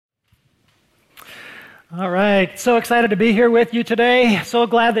All right, so excited to be here with you today. So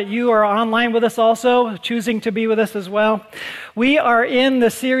glad that you are online with us also, choosing to be with us as well. We are in the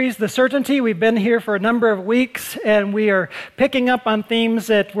series, The Certainty. We've been here for a number of weeks, and we are picking up on themes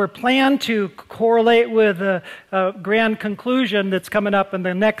that were planned to correlate with a grand conclusion that's coming up in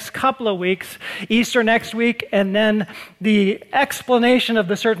the next couple of weeks, Easter next week, and then the explanation of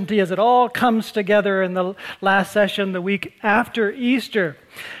the certainty as it all comes together in the last session the week after Easter.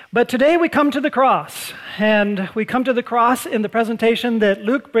 But today we come to the cross, and we come to the cross in the presentation that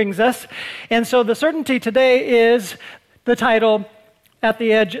Luke brings us. And so the certainty today is the title, At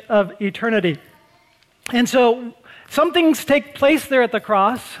the Edge of Eternity. And so some things take place there at the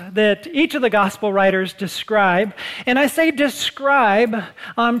cross that each of the gospel writers describe. And I say describe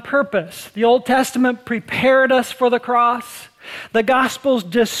on purpose. The Old Testament prepared us for the cross. The Gospels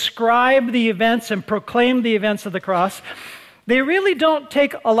describe the events and proclaim the events of the cross. They really don't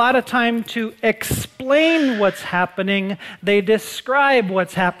take a lot of time to explain what's happening. They describe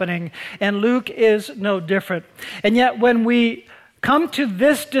what's happening, and Luke is no different. And yet when we come to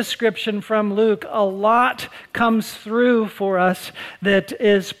this description from Luke, a lot comes through for us that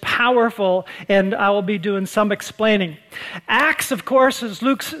is powerful, and I will be doing some explaining. Acts, of course, is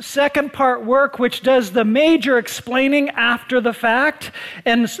Luke's second part work, which does the major explaining after the fact,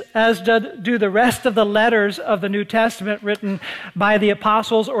 and as do the rest of the letters of the New Testament written by the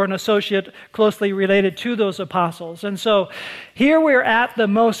apostles or an associate closely related to those apostles. And so here we're at the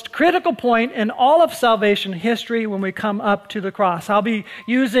most critical point in all of salvation history when we come up to the cross. I'll be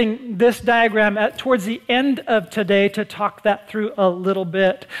using this diagram towards the end of today to talk that through a little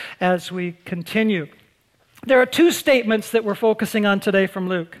bit as we continue. There are two statements that we're focusing on today from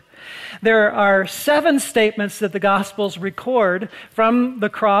Luke. There are 7 statements that the Gospels record from the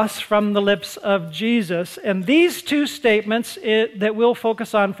cross, from the lips of Jesus. And these two statements that we'll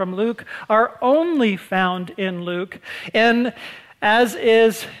focus on from Luke are only found in Luke. And as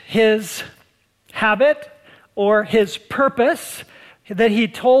is his habit or his purpose, that he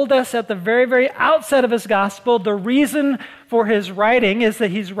told us at the very, very outset of his gospel, the reason for his writing is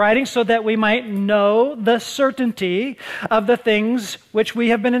that he's writing so that we might know the certainty of the things which we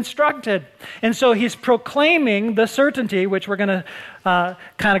have been instructed. And so he's proclaiming the certainty, which we're going to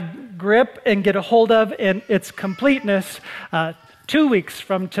kind of grip and get a hold of in its completeness 2 weeks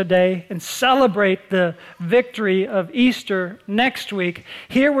from today and celebrate the victory of Easter next week.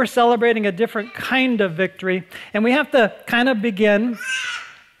 Here we're celebrating a different kind of victory, and we have to kind of begin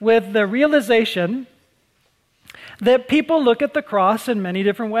with the realization that people look at the cross in many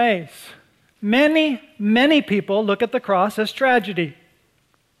different ways. Many, many people look at the cross as tragedy.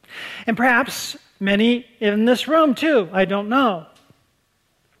 And perhaps many in this room too, I don't know.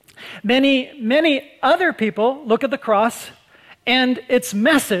 Many, many other people look at the cross and its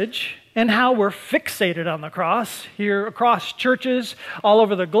message and how we're fixated on the cross here across churches all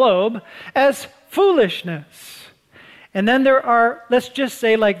over the globe as foolishness. And then there are, let's just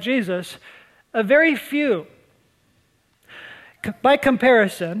say like Jesus, a very few, by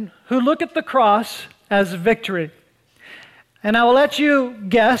comparison, who look at the cross as victory. And I will let you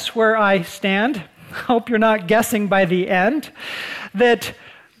guess where I stand. Hope you're not guessing by the end, that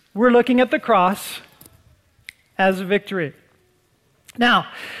we're looking at the cross as victory. Now,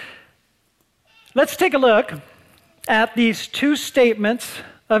 let's take a look at these two statements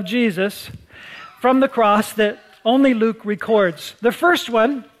of Jesus from the cross that only Luke records. The first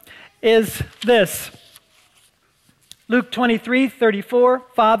one is this. Luke 23:34,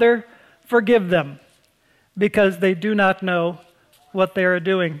 Father, forgive them, because they do not know what they are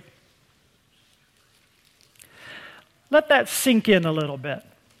doing. Let that sink in a little bit.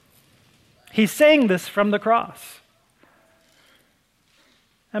 He's saying this from the cross.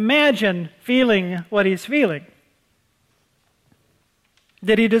 Imagine feeling what he's feeling.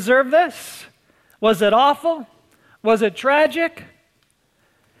 Did he deserve this? Was it awful? Was it tragic?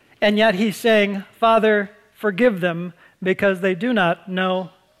 And yet he's saying, Father, forgive them because they do not know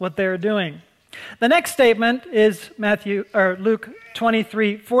what they're doing. The next statement is Luke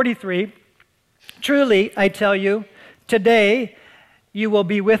 23:43. Truly, I tell you, today you will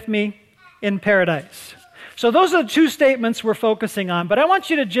be with me in paradise. So those are the two statements we're focusing on, but I want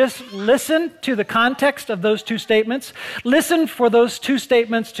you to just listen to the context of those two statements. Listen for those two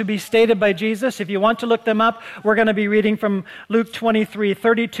statements to be stated by Jesus. If you want to look them up, we're going to be reading from Luke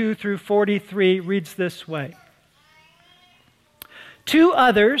 23:32 through 43, reads this way. 2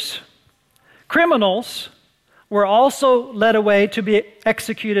 others, criminals, were also led away to be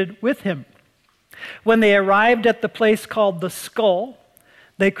executed with him. When they arrived at the place called the Skull,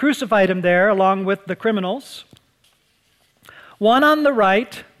 they crucified him there along with the criminals, one on the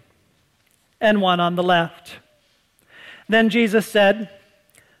right and one on the left. Then Jesus said,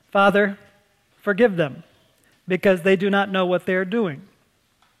 Father, forgive them, because they do not know what they are doing.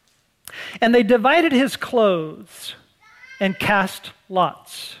 And they divided his clothes and cast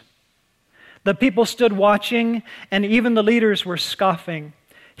lots. The people stood watching, and even the leaders were scoffing.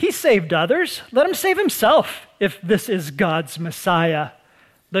 He saved others. Let him save himself, if this is God's Messiah,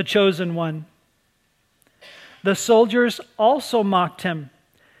 the chosen one. The soldiers also mocked him.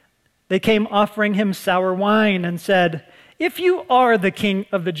 They came offering him sour wine and said, If you are the king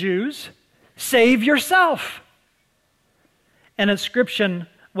of the Jews, save yourself. An inscription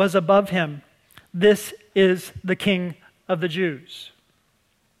was above him, This is the King of the Jews.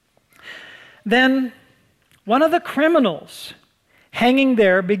 Then one of the criminals hanging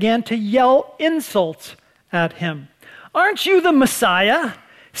there began to yell insults at him. Aren't you the Messiah?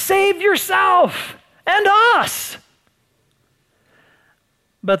 Save yourself and us.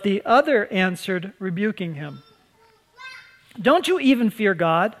 But the other answered, rebuking him, Don't you even fear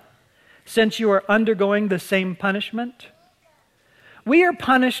God, since you are undergoing the same punishment? We are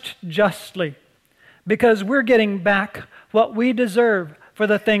punished justly, because we're getting back what we deserve for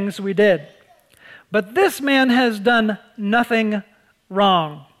the things we did. But this man has done nothing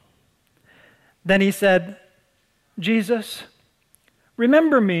wrong. Then he said, Jesus,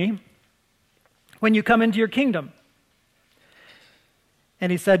 remember me when you come into your kingdom.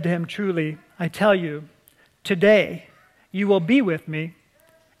 And he said to him, Truly, I tell you, today you will be with me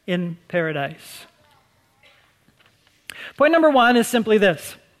in paradise. Point number one is simply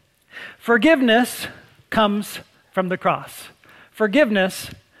this. Forgiveness comes from the cross. Forgiveness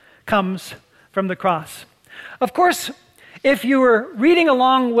comes from the cross. Of course, if you were reading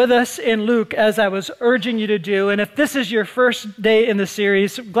along with us in Luke, as I was urging you to do, and if this is your first day in the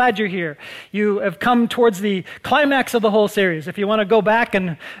series, glad you're here. You have come towards the climax of the whole series. If you want to go back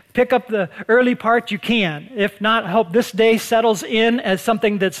and pick up the early part, you can. If not, I hope this day settles in as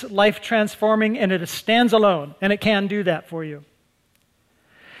something that's life-transforming, and it stands alone, and it can do that for you.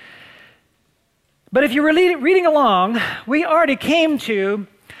 But if you were reading along, we already came to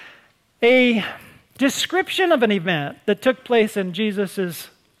a description of an event that took place in Jesus'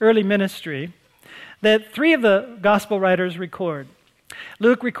 early ministry that three of the gospel writers record.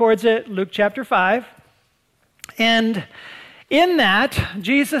 Luke records it, Luke chapter 5. And in that,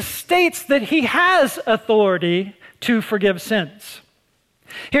 Jesus states that he has authority to forgive sins.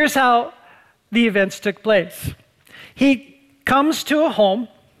 Here's how the events took place. He comes to a home,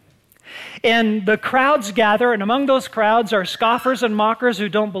 and the crowds gather, and among those crowds are scoffers and mockers who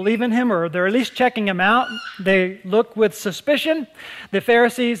don't believe in him, or they're at least checking him out. They look with suspicion. The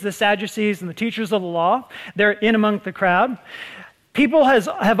Pharisees, the Sadducees, and the teachers of the law, they're in among the crowd. People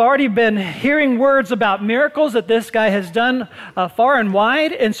have already been hearing words about miracles that this guy has done far and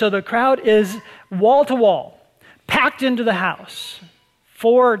wide, and so the crowd is wall to wall, packed into the house.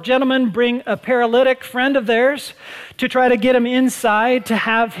 4 gentlemen bring a paralytic friend of theirs to try to get him inside to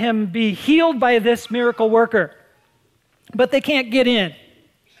have him be healed by this miracle worker. But they can't get in.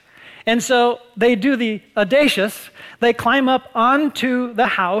 And so they do the audacious. They climb up onto the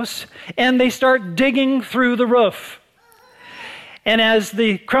house and they start digging through the roof. And as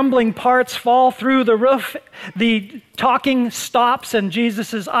the crumbling parts fall through the roof, the talking stops and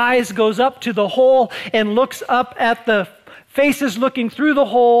Jesus' eyes goes up to the hole and looks up at the faces looking through the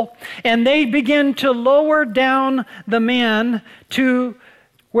hole, and they begin to lower down the man to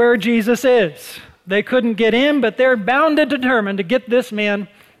where Jesus is. They couldn't get in, but they're bound and determined to get this man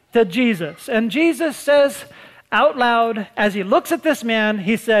to Jesus. And Jesus says out loud, as he looks at this man,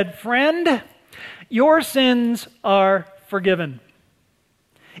 he said, "Friend, your sins are forgiven."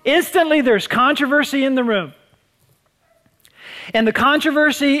 Instantly, there's controversy in the room. And the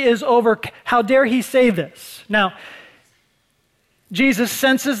controversy is over, how dare he say this? Now, Jesus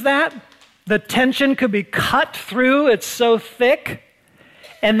senses that. The tension could be cut through. It's so thick.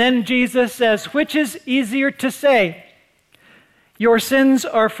 And then Jesus says, which is easier to say? Your sins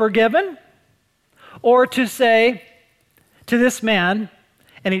are forgiven? Or to say to this man,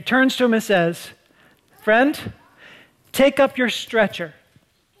 and he turns to him and says, friend, take up your stretcher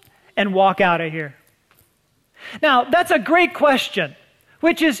and walk out of here. Now, that's a great question.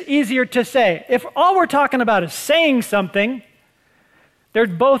 Which is easier to say? If all we're talking about is saying something, they're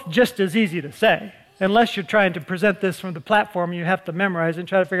both just as easy to say. Unless you're trying to present this from the platform, you have to memorize and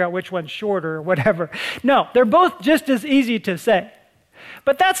try to figure out which one's shorter or whatever. No, they're both just as easy to say.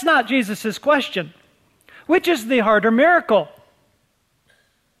 But that's not Jesus' question. Which is the harder miracle?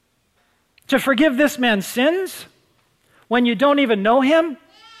 To forgive this man's sins when you don't even know him?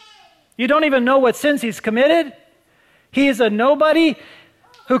 You don't even know what sins he's committed? He is a nobody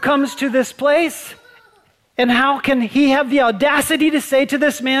who comes to this place. And how can he have the audacity to say to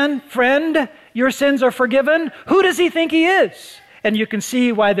this man, friend, your sins are forgiven? Who does he think he is? And you can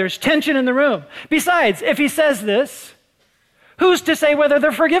see why there's tension in the room. Besides, if he says this, who's to say whether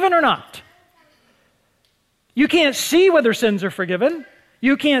they're forgiven or not? You can't see whether sins are forgiven.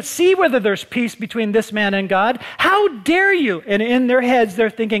 You can't see whether there's peace between this man and God. How dare you? And in their heads, they're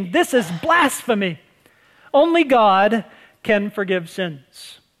thinking, this is blasphemy. Only God can forgive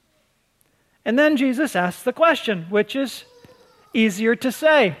sins. And then Jesus asks the question, which is easier to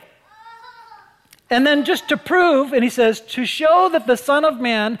say. And then just to prove, and he says, to show that the Son of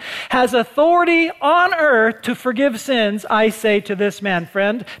Man has authority on earth to forgive sins, I say to this man,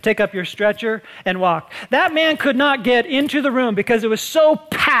 friend, take up your stretcher and walk. That man could not get into the room because it was so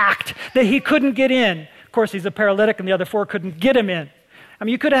packed that he couldn't get in. Of course, he's a paralytic and the other four couldn't get him in. I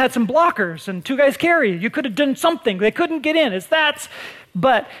mean, you could have had some blockers and two guys carry you. You could have done something. They couldn't get in.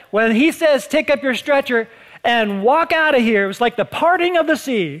 But when he says, take up your stretcher and walk out of here, it was like the parting of the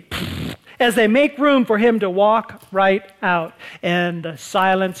sea as they make room for him to walk right out. And the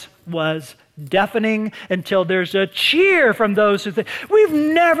silence was deafening until there's a cheer from those who think, we've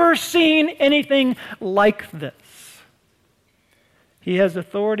never seen anything like this. He has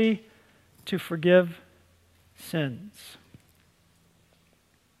authority to forgive sins.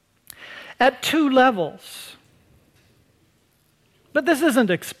 At two levels. But this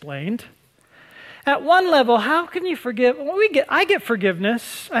isn't explained. At one level, how can you forgive? Well, I get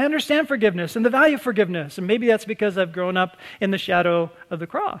forgiveness. I understand forgiveness and the value of forgiveness. And maybe that's because I've grown up in the shadow of the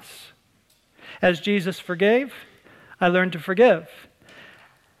cross. As Jesus forgave, I learned to forgive.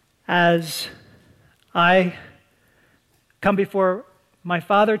 As I come before my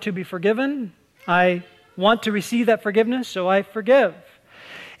Father to be forgiven, I want to receive that forgiveness, so I forgive.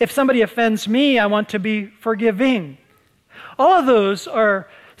 If somebody offends me, I want to be forgiving. All of those are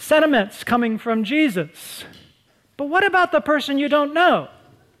sentiments coming from Jesus. But what about the person you don't know?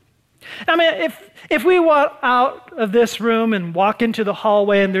 I mean, if we walk out of this room and walk into the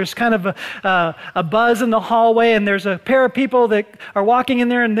hallway and there's kind of a buzz in the hallway and there's a pair of people that are walking in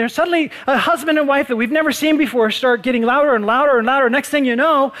there and there's suddenly a husband and wife that we've never seen before start getting louder and louder and louder. Next thing you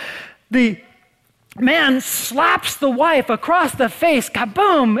know, the man slaps the wife across the face,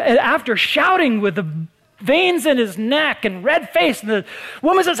 kaboom, after shouting with the veins in his neck and red face. And the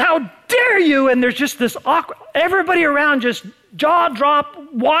woman says, how dare you? And there's just this awkward, everybody around just jaw drop,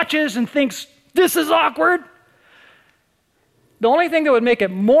 watches and thinks, this is awkward. The only thing that would make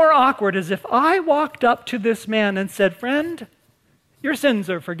it more awkward is if I walked up to this man and said, friend, your sins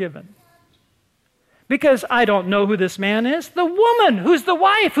are forgiven. Because I don't know who this man is. The woman who's the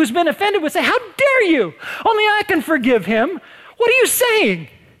wife who's been offended would say, how dare you? Only I can forgive him. What are you saying?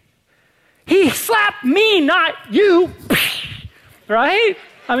 He slapped me, not you. Right?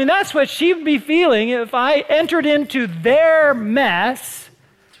 I mean, that's what she'd be feeling if I entered into their mess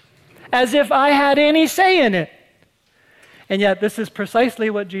as if I had any say in it. And yet, this is precisely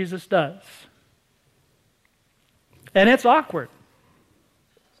what Jesus does. And it's awkward.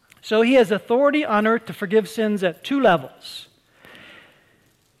 So he has authority on earth to forgive sins at two levels.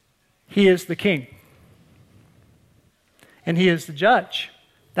 He is the king. And he is the judge.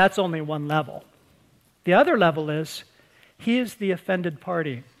 That's only one level. The other level is, he is the offended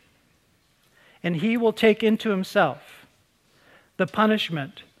party. And he will take into himself the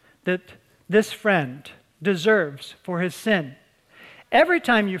punishment that this friend deserves for his sin. Every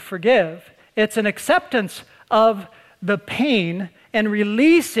time you forgive, it's an acceptance of the pain and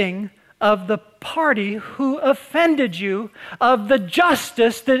releasing of the party who offended you, of the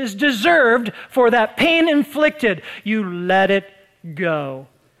justice that is deserved for that pain inflicted. You let it go.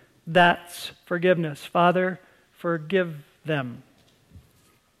 That's forgiveness. Father, forgive them.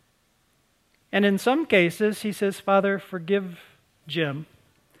 And in some cases, he says, Father, forgive Jim.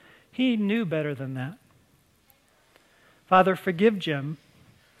 He knew better than that. Father, forgive Jim.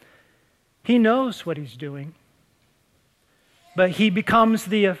 He knows what he's doing. But he becomes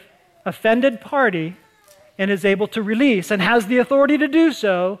the offended party and is able to release and has the authority to do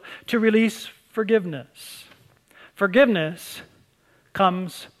so, to release forgiveness. Forgiveness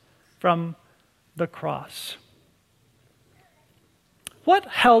comes from the cross. What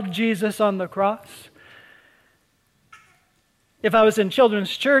held Jesus on the cross? If I was in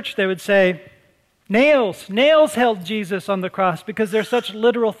children's church, they would say, nails. Nails held Jesus on the cross because they're such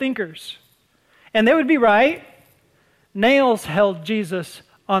literal thinkers. And they would be right. Nails held Jesus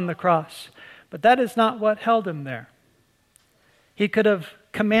on the cross. But that is not what held him there. He could have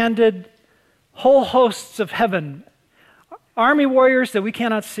commanded whole hosts of heaven, army warriors that we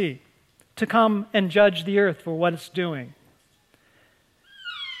cannot see, to come and judge the earth for what it's doing.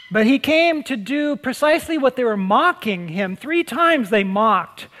 But he came to do precisely what they were mocking him. 3 times they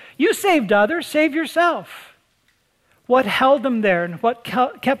mocked. You saved others, save yourself. What held him there and what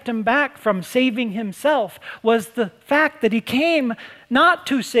kept him back from saving himself was the fact that he came not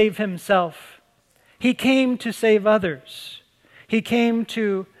to save himself. He came to save others. He came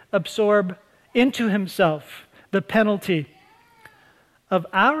to absorb into himself the penalty of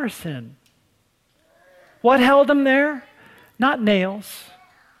our sin. What held him there? Not nails.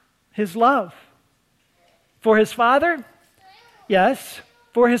 His love. For his Father? Yes.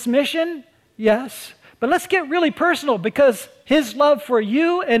 For his mission? Yes. But let's get really personal, because his love for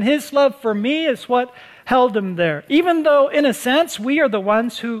you and his love for me is what held him there. Even though, in a sense, we are the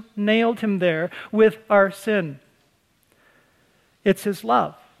ones who nailed him there with our sin. It's his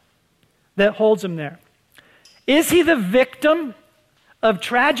love that holds him there. Is he the victim of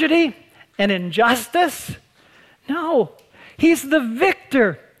tragedy and injustice? No. He's the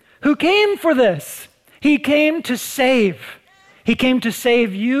victor who came for this. He came to save. He came to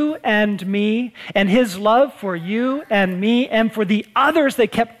save you and me, and his love for you and me and for the others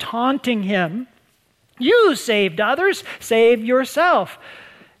that kept taunting him. You saved others, save yourself.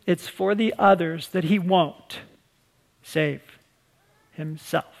 It's for the others that he won't save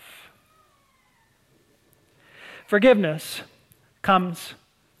himself. Forgiveness comes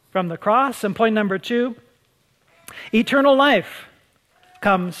from the cross. And point number 2, eternal life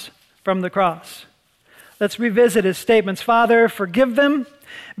comes from the cross. Let's revisit his statements. Father, forgive them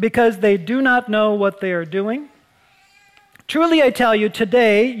because they do not know what they are doing. Truly I tell you,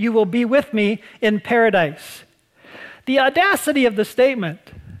 today you will be with me in paradise. The audacity of the statement,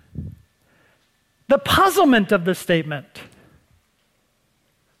 the puzzlement of the statement.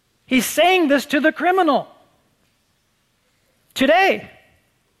 He's saying this to the criminal. Today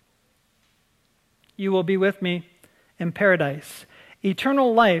you will be with me in paradise.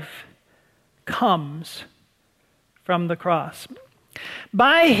 Eternal life comes from the cross.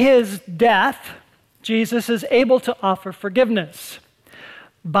 By his death, Jesus is able to offer forgiveness.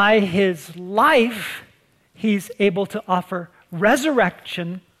 By his life, he's able to offer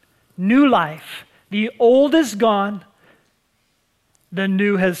resurrection, new life. The old is gone, the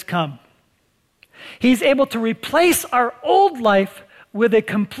new has come. He's able to replace our old life with a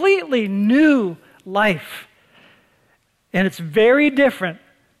completely new life. And it's very different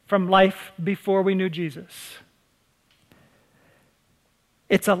from life before we knew Jesus.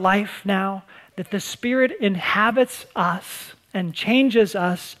 It's a life now that the Spirit inhabits us and changes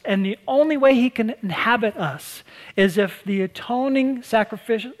us, and the only way he can inhabit us is if the atoning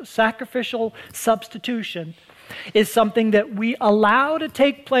sacrificial substitution is something that we allow to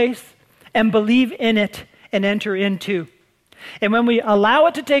take place and believe in it and enter into. And when we allow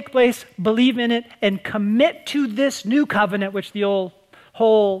it to take place, believe in it, and commit to this new covenant, which the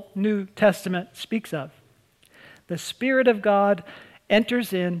whole New Testament speaks of, the Spirit of God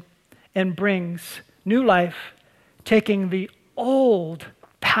enters in and brings new life, taking the old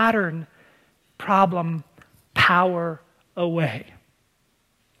pattern, problem, power away.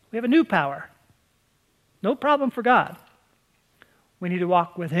 We have a new power. No problem for God. We need to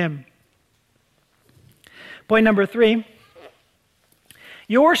walk with him. Point number 3,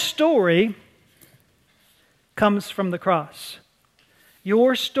 your story comes from the cross.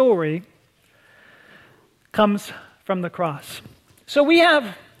 Your story comes from the cross. So we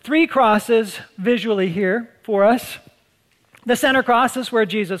have 3 crosses visually here for us. The center cross is where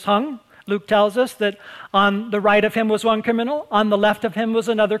Jesus hung. Luke tells us that on the right of him was one criminal, on the left of him was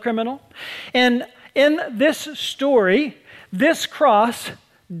another criminal. And in this story, this cross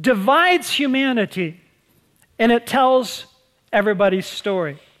divides humanity, and it tells everybody's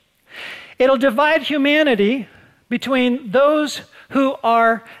story. It'll divide humanity between those who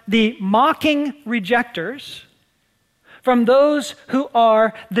are the mocking rejectors from those who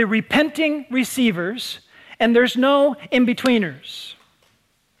are the repenting receivers, and there's no in-betweeners.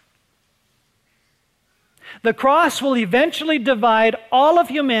 The cross will eventually divide all of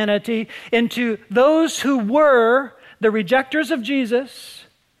humanity into those who were the rejectors of Jesus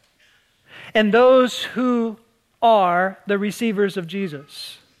and those who are the receivers of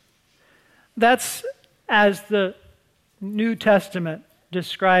Jesus. That's as the New Testament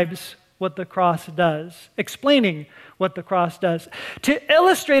describes what the cross does, explaining what the cross does. To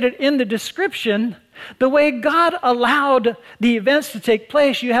illustrate it in the description, the way God allowed the events to take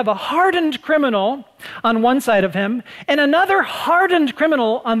place, you have a hardened criminal on one side of him and another hardened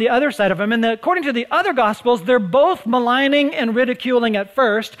criminal on the other side of him. And according to the other Gospels, they're both maligning and ridiculing at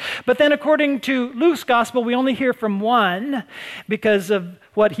first. But then according to Luke's Gospel, we only hear from one because of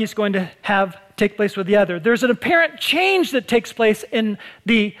what he's going to have take place with the other. There's an apparent change that takes place in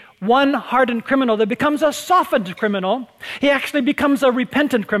the one hardened criminal that becomes a softened criminal. He actually becomes a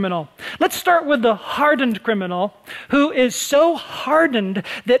repentant criminal. Let's start with the hardened criminal who is so hardened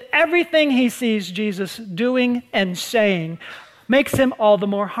that everything he sees Jesus doing and saying makes him all the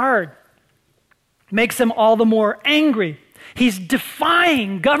more hard, makes him all the more angry. He's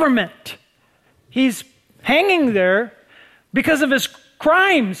defying government. He's hanging there because of his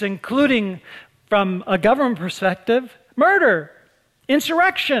crimes, including, from a government perspective, murder,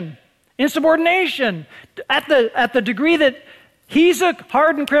 insurrection, insubordination, at the degree that he's a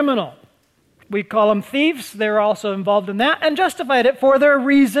hardened criminal. We call them thieves. They're also involved in that and justified it for their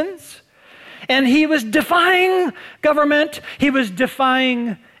reasons. And he was defying government. He was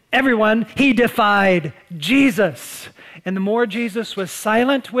defying everyone. He defied Jesus. And the more Jesus was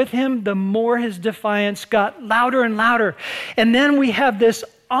silent with him, the more his defiance got louder and louder. And then we have this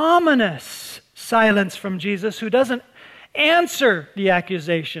ominous silence from Jesus who doesn't answer the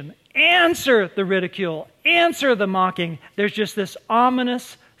accusation, answer the ridicule, answer the mocking. There's just this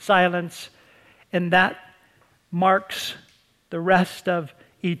ominous silence, and that marks the rest of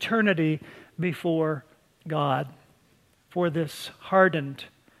eternity before God for this hardened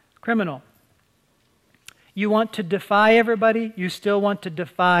criminal. You want to defy everybody. You still want to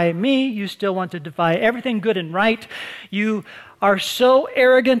defy me. You still want to defy everything good and right. You are so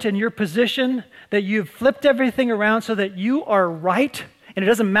arrogant in your position that you've flipped everything around so that you are right, and it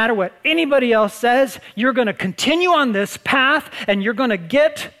doesn't matter what anybody else says. You're going to continue on this path, and you're going to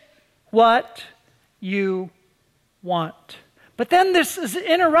get what you want. But then this is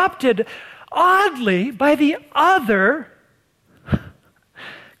interrupted, oddly, by the other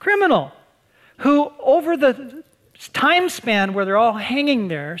criminal, who over the time span where they're all hanging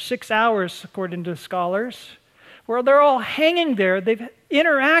there, 6 hours according to scholars, where they're all hanging there, they've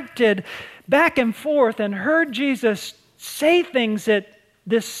interacted back and forth and heard Jesus say things that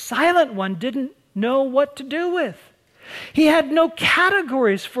this silent one didn't know what to do with. He had no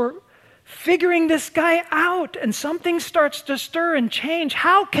categories for figuring this guy out, and something starts to stir and change.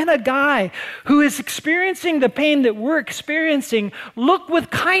 How can a guy who is experiencing the pain that we're experiencing look with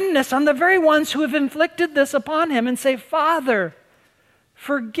kindness on the very ones who have inflicted this upon him and say, Father,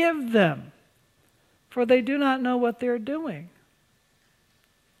 forgive them, for they do not know what they're doing?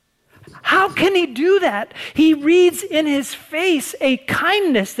 How can he do that? He reads in his face a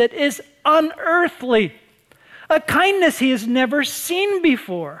kindness that is unearthly, a kindness he has never seen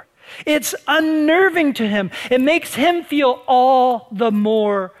before. It's unnerving to him. It makes him feel all the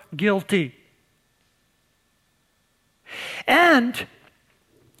more guilty. And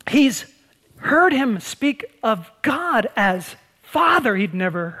he's heard him speak of God as Father. He'd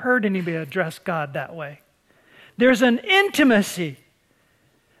never heard anybody address God that way. There's an intimacy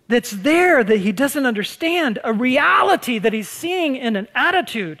that's there that he doesn't understand, a reality that he's seeing in an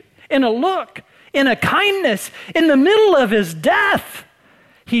attitude, in a look, in a kindness, in the middle of his death.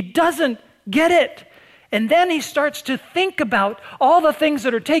 He doesn't get it. And then he starts to think about all the things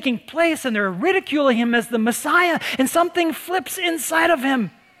that are taking place, and they're ridiculing him as the Messiah, and something flips inside of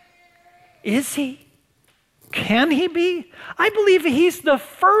him. Is he? Can he be? I believe he's the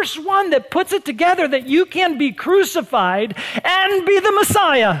first one that puts it together that you can be crucified and be the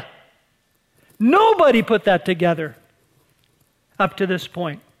Messiah. Nobody put that together up to this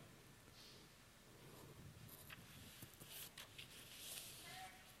point.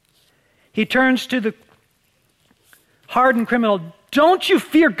 He turns to the hardened criminal. Don't you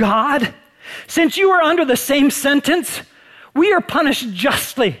fear God? Since you are under the same sentence, we are punished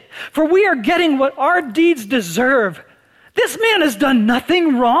justly, for we are getting what our deeds deserve. This man has done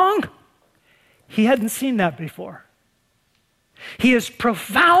nothing wrong. He hadn't seen that before. He is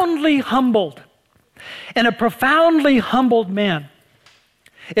profoundly humbled. And a profoundly humbled man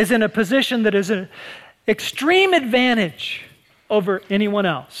is in a position that is an extreme advantage over anyone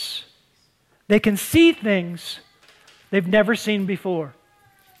else. They can see things they've never seen before.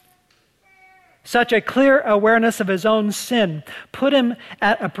 Such a clear awareness of his own sin put him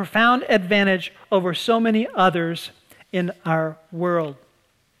at a profound advantage over so many others in our world.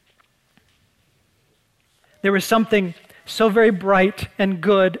 There was something so very bright and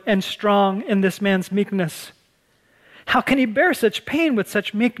good and strong in this man's meekness. How can he bear such pain with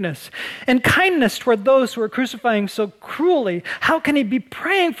such meekness and kindness toward those who are crucifying so cruelly? How can he be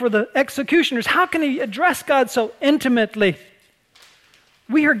praying for the executioners? How can he address God so intimately?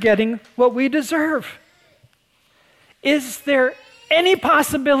 We are getting what we deserve. Is there any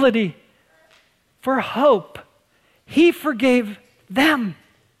possibility for hope? He forgave them.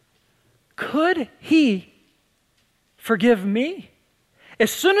 Could he forgive me?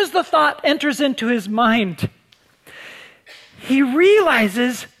 as soon as the thought enters into his mind, he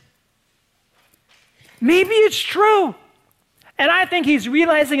realizes maybe it's true. And I think he's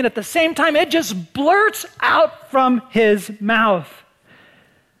realizing it at the same time. It just blurts out from his mouth.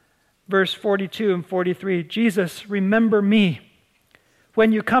 Verse 42 and 43, Jesus, remember me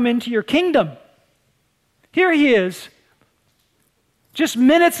when you come into your kingdom. Here he is, just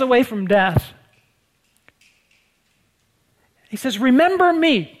minutes away from death. He says, remember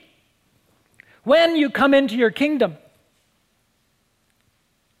me when you come into your kingdom.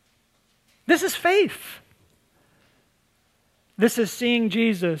 This is faith. This is seeing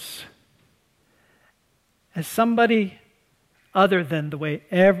Jesus as somebody other than the way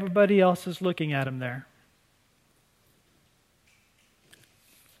everybody else is looking at him there.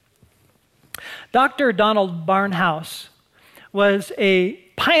 Dr. Donald Barnhouse was a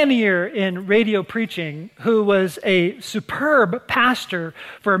pioneer in radio preaching who was a superb pastor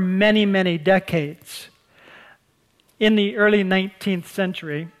for many, many decades. In the early 19th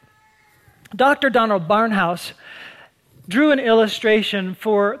century, Dr. Donald Barnhouse drew an illustration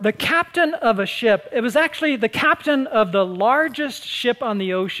for the captain of a ship. It was actually the captain of the largest ship on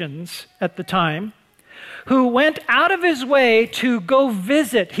the oceans at the time, who went out of his way to go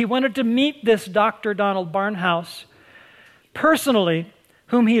visit. He wanted to meet this Dr. Donald Barnhouse personally,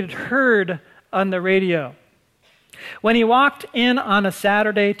 whom he had heard on the radio. When he walked in on a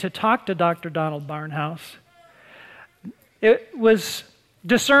Saturday to talk to Dr. Donald Barnhouse, it was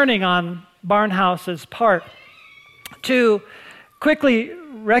discerning on Barnhouse's part to quickly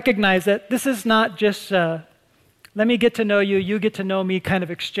recognize that this is not just let me get to know you, you get to know me kind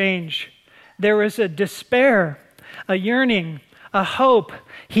of exchange. There was a despair, a yearning, a hope.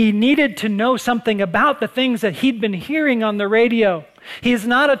 He needed to know something about the things that he'd been hearing on the radio. He's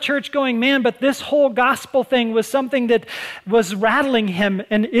not a church-going man, but this whole gospel thing was something that was rattling him.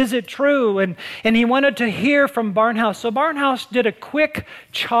 And is it true? And he wanted to hear from Barnhouse. So Barnhouse did a quick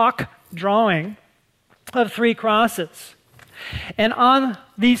chalk drawing of 3 crosses. And on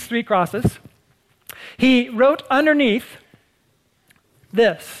these 3 crosses, he wrote underneath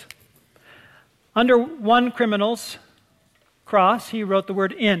this. Under one criminal's cross, he wrote the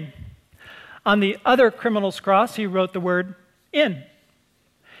word in. On the other criminal's cross, he wrote the word in.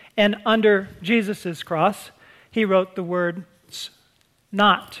 And under Jesus' cross, he wrote the words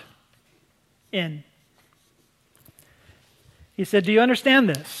not in. He said, do you understand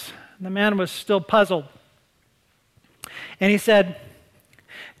this? And the man was still puzzled. And he said,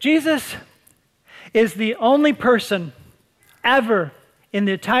 Jesus is the only person ever in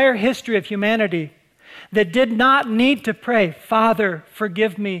the entire history of humanity that did not need to pray, Father,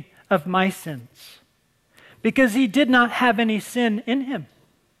 forgive me of my sins, because he did not have any sin in him.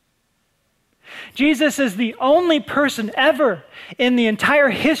 Jesus is the only person ever in the entire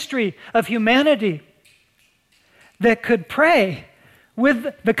history of humanity that could pray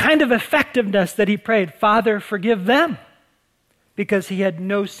with the kind of effectiveness that he prayed, Father, forgive them, because he had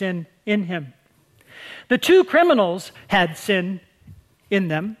no sin in him. The 2 criminals had sin in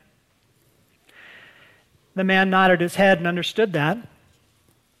them. The man nodded his head and understood that.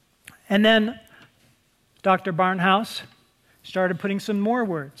 And then Dr. Barnhouse started putting some more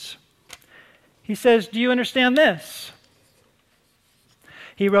words. He says, do you understand this?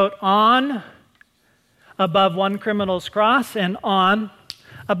 He wrote on above one criminal's cross and on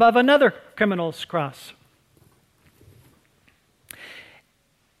above another criminal's cross.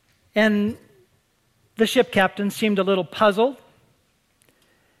 And the ship captain seemed a little puzzled.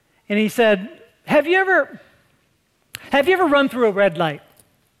 And he said, have you ever run through a red light?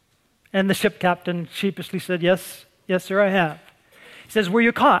 And the ship captain sheepishly said, yes, sir, I have. He says, were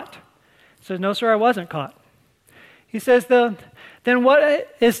you caught? He says, no, sir, I wasn't caught. He says, then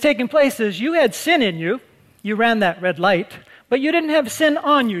what is taking place is you had sin in you. You ran that red light, but you didn't have sin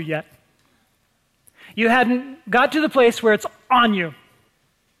on you yet. You hadn't got to the place where it's on you.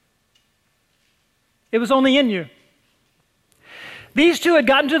 It was only in you. These 2 had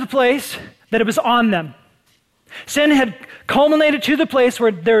gotten to the place that it was on them. Sin had culminated to the place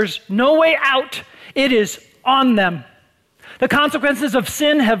where there's no way out. It is on them. The consequences of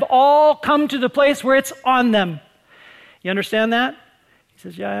sin have all come to the place where it's on them. You understand that? He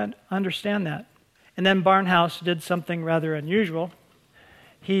says, yeah, I understand that. And then Barnhouse did something rather unusual.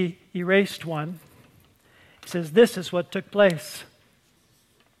 He erased one. He says, this is what took place.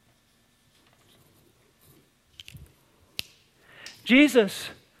 Jesus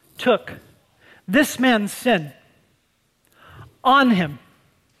took this man's sin on him.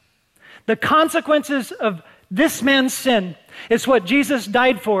 The consequences of this man's sin is what Jesus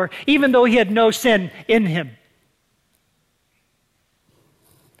died for, even though he had no sin in him.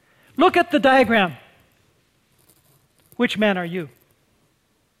 Look at the diagram. Which man are you?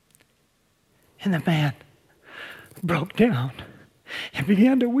 And the man broke down and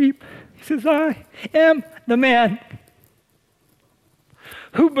began to weep. He says, I am the man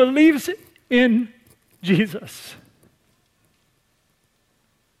who believes in Jesus.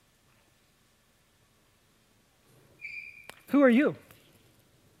 Who are you?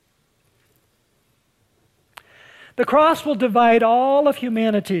 The cross will divide all of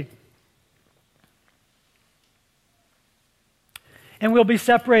humanity. And we'll be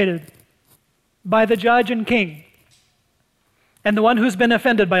separated by the judge and king and the one who's been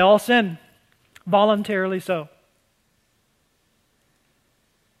offended by all sin, voluntarily so.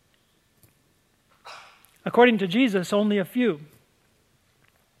 According to Jesus, only a few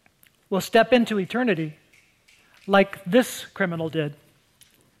will step into eternity like this criminal did.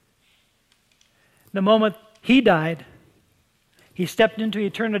 The moment he died, he stepped into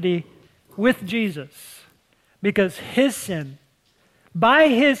eternity with Jesus because his sin, by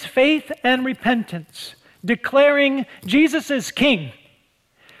his faith and repentance, declaring Jesus is king.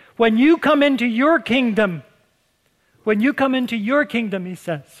 When you come into your kingdom, he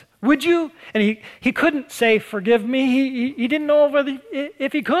says, would you? And he couldn't say, forgive me. He didn't know whether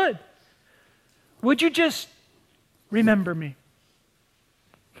if he could. Would you just remember me?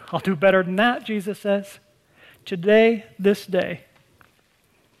 I'll do better than that, Jesus says. Today, this day,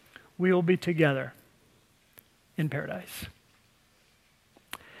 we will be together in paradise.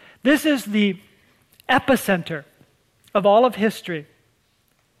 This is the epicenter of all of history,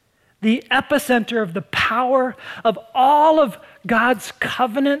 the epicenter of the power of all of God's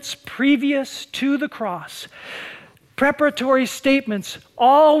covenants previous to the cross. Preparatory statements,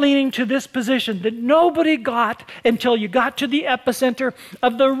 all leading to this position that nobody got until you got to the epicenter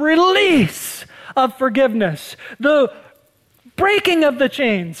of the release of forgiveness, the breaking of the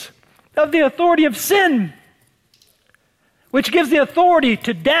chains of the authority of sin, which gives the authority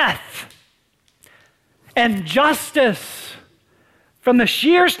to death and justice from the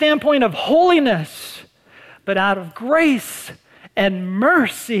sheer standpoint of holiness, but out of grace and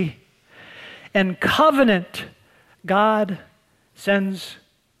mercy and covenant, God sends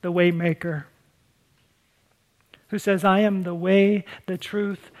the Waymaker, who says, I am the way, the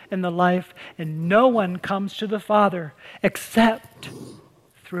truth, and the life, and no one comes to the Father except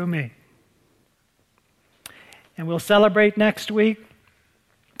through me. And we'll celebrate next week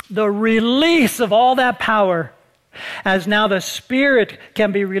the release of all that power, as now the Spirit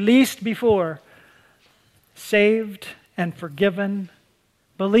can be released before saved and forgiven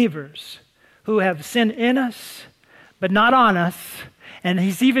believers who have sin in us, but not on us. And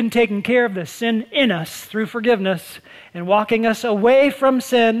He's even taken care of the sin in us through forgiveness and walking us away from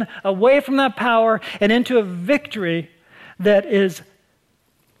sin, away from that power, and into a victory that is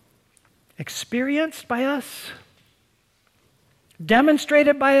experienced by us,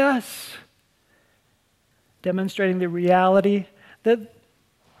 demonstrated by us, demonstrating the reality that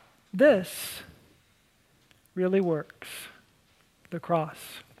this really works, the cross.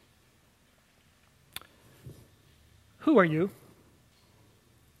 Who are you?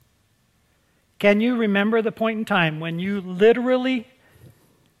 Can you remember the point in time when you literally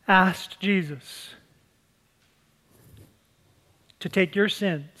asked Jesus to take your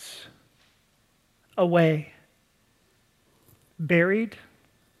sins away, buried,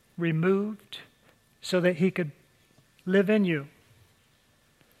 removed, so that He could live in you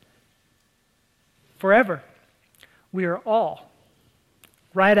forever? We are all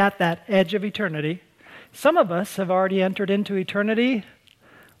right at that edge of eternity. Some of us have already entered into eternity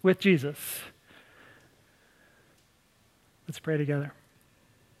with Jesus. Let's pray together.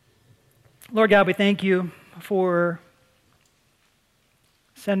 Lord God, we thank you for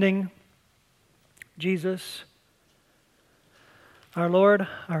sending Jesus, our Lord,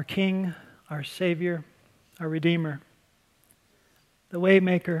 our King, our Savior, our Redeemer, the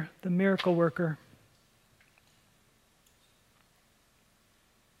Waymaker, the miracle worker.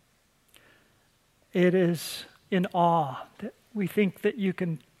 It is in awe that we think that you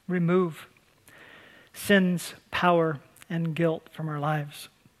can remove sin's power and guilt from our lives.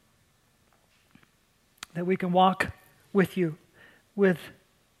 That we can walk with you with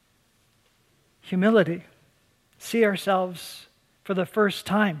humility, see ourselves for the first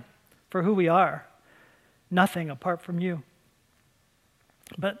time for who we are, nothing apart from you,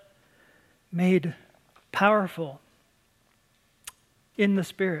 but made powerful in the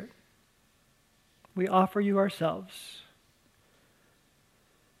Spirit. We offer you ourselves.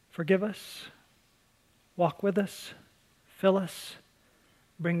 Forgive us, walk with us, fill us,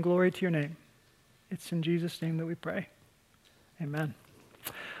 bring glory to your name. It's in Jesus' name that we pray. Amen.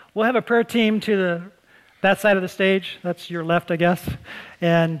 We'll have a prayer team to that side of the stage. That's your left, I guess.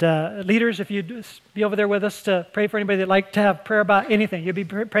 And leaders, if you'd be over there with us to pray for anybody that'd like to have prayer about anything. You'd be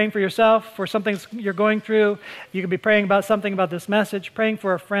praying for yourself, for something you're going through. You could be praying about something about this message, praying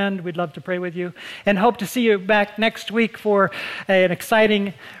for a friend. We'd love to pray with you. And hope to see you back next week for an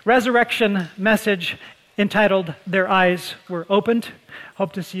exciting resurrection message entitled, Their Eyes Were Opened.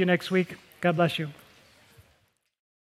 Hope to see you next week. God bless you.